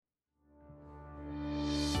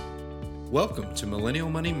Welcome to Millennial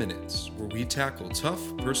Money Minutes, where we tackle tough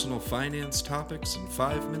personal finance topics in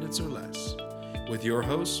 5 minutes or less. With your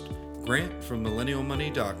host, Grant from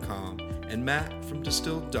MillennialMoney.com and Matt from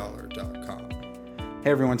DistilledDollar.com. Hey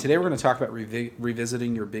everyone, today we're going to talk about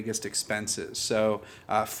revisiting your biggest expenses. So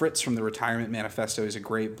Fritz from the Retirement Manifesto is a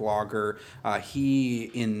great blogger. He,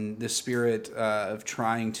 in the spirit of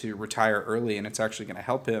trying to retire early, and it's actually going to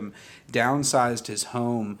help him, downsized his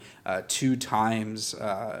home 2 times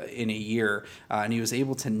in a year, and he was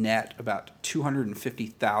able to net about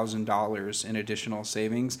 $250,000 in additional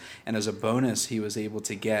savings. And as a bonus, he was able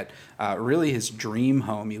to get really his dream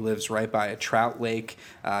home. He lives right by a trout lake,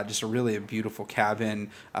 just a beautiful cabin.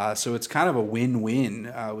 So it's kind of a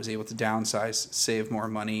win-win. Was able to downsize, save more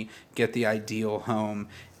money, get the ideal home,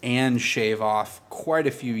 and shave off quite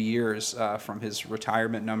a few years from his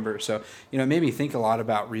retirement number. So, it made me think a lot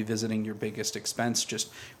about revisiting your biggest expense,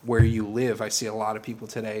 just where you live. I see a lot of people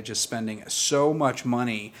today just spending so much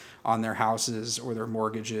money on their houses or their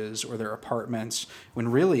mortgages or their apartments, when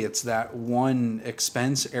really it's that one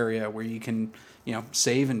expense area where you can,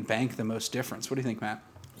 save and bank the most difference. What do you think, Matt?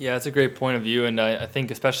 Yeah, that's a great point of view, and I think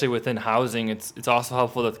especially within housing, it's also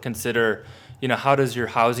helpful to consider, how does your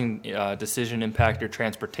housing decision impact your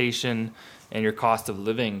transportation and your cost of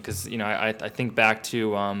living? Because I think back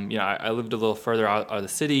to I lived a little further out of the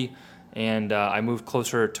city, and I moved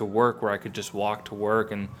closer to work where I could just walk to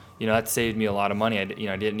work, and that saved me a lot of money. I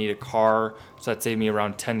didn't need a car, so that saved me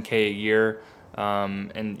around $10K a year.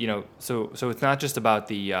 So it's not just about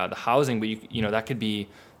the housing, but that could be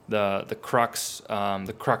the crux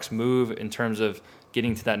move in terms of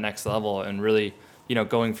getting to that next level and really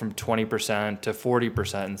going from 20% to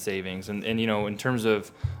 40% in savings, and in terms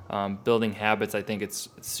of building habits, I think it's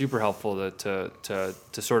super helpful to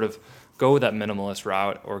sort of go that minimalist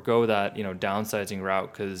route or go that downsizing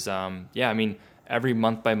route, because every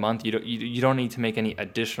month by month, you don't need to make any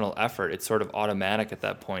additional effort. It's sort of automatic at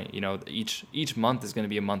that point. Each month is going to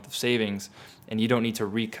be a month of savings, and you don't need to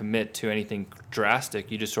recommit to anything drastic.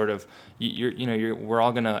 You just sort of we're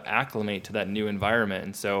all going to acclimate to that new environment.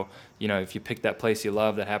 And so if you pick that place you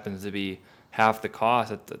love that happens to be half the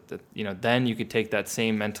cost, then you could take that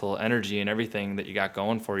same mental energy and everything that you got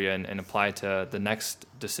going for you and apply to the next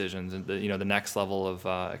decisions and the next level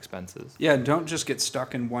of expenses. Yeah, don't just get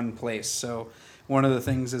stuck in one place. So one of the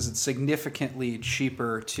things is it's significantly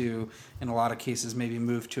cheaper to, in a lot of cases, maybe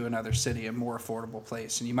move to another city, a more affordable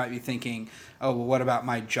place. And you might be thinking, oh, well, what about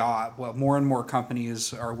my job? Well, more and more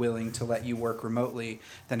companies are willing to let you work remotely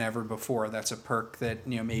than ever before. That's a perk that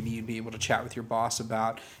maybe you'd be able to chat with your boss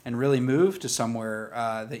about and really move to somewhere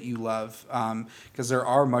that you love, because there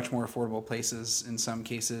are much more affordable places in some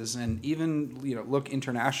cases. And even look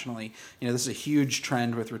internationally. This is a huge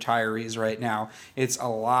trend with retirees right now. It's a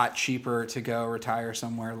lot cheaper to go retire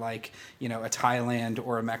somewhere like a Thailand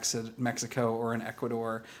or a Mexico or an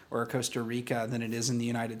Ecuador or a Costa Rica than it is in the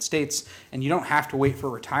United States. And you don't have to wait for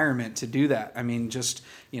retirement to do that. I mean, just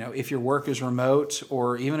if your work is remote,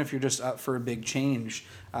 or even if you're just up for a big change,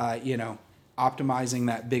 optimizing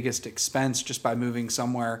that biggest expense just by moving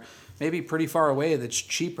somewhere maybe pretty far away that's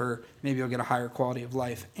cheaper, maybe you'll get a higher quality of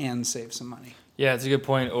life and save some money. Yeah, it's a good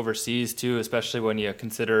point overseas too, especially when you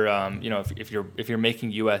consider, if you're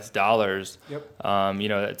making U.S. dollars. Yep.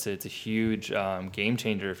 It's a huge game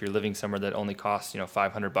changer if you're living somewhere that only costs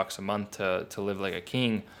 $500 a month to live like a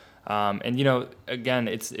king. Again,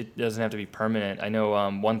 it doesn't have to be permanent. I know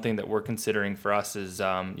one thing that we're considering for us is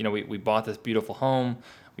we bought this beautiful home.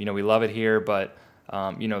 We love it here, but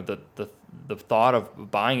the thought of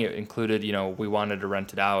buying it included, we wanted to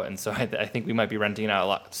rent it out. And so I think we might be renting it out a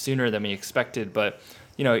lot sooner than we expected, but,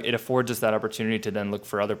 it affords us that opportunity to then look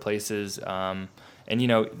for other places.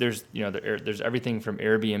 There's everything from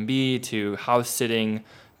Airbnb to house sitting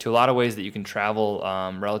to a lot of ways that you can travel,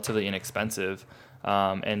 relatively inexpensive.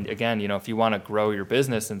 And again, if you want to grow your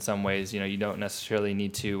business in some ways, you don't necessarily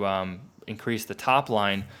need to, increase the top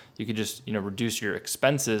line. You could just reduce your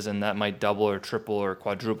expenses, and that might double or triple or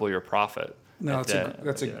quadruple your profit. No,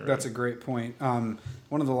 that's a great point.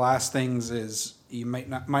 One of the last things is you might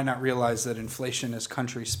not realize that inflation is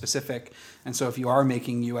country specific, and so if you are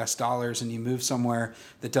making U.S. dollars and you move somewhere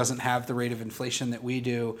that doesn't have the rate of inflation that we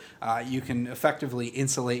do, you can effectively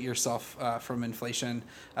insulate yourself from inflation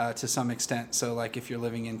to some extent. So, like if you're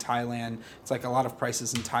living in Thailand, it's like a lot of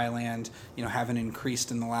prices in Thailand, haven't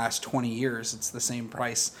increased in the last 20 years. It's the same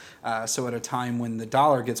price. So at a time when the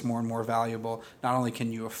dollar gets more and more valuable, not only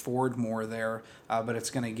can you afford more there, but it's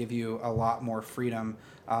going to give you a lot more freedom.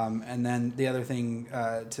 And then the other thing,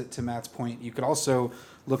 to Matt's point, you could also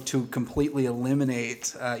look to completely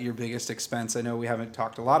eliminate your biggest expense. I know we haven't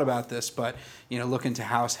talked a lot about this, but look into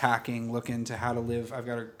house hacking, look into how to live. I've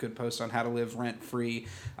got a good post on how to live rent free.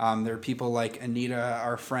 There are people like Anita,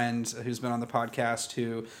 our friend who's been on the podcast,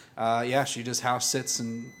 who she just house sits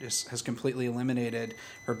and just has completely eliminated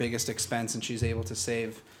her biggest expense, and she's able to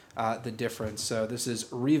save the difference. So this is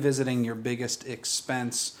revisiting your biggest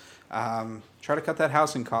expense. Try to cut that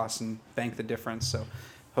housing cost and bank the difference. So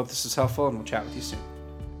hope this is helpful, and we'll chat with you soon.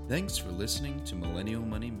 Thanks for listening to Millennial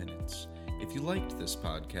Money Minutes. If you liked this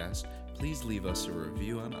podcast, please leave us a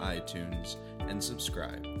review on iTunes and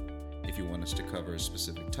subscribe. If you want us to cover a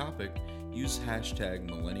specific topic, use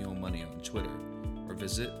 #MillennialMoney on Twitter or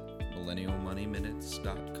visit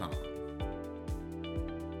millennialmoneyminutes.com.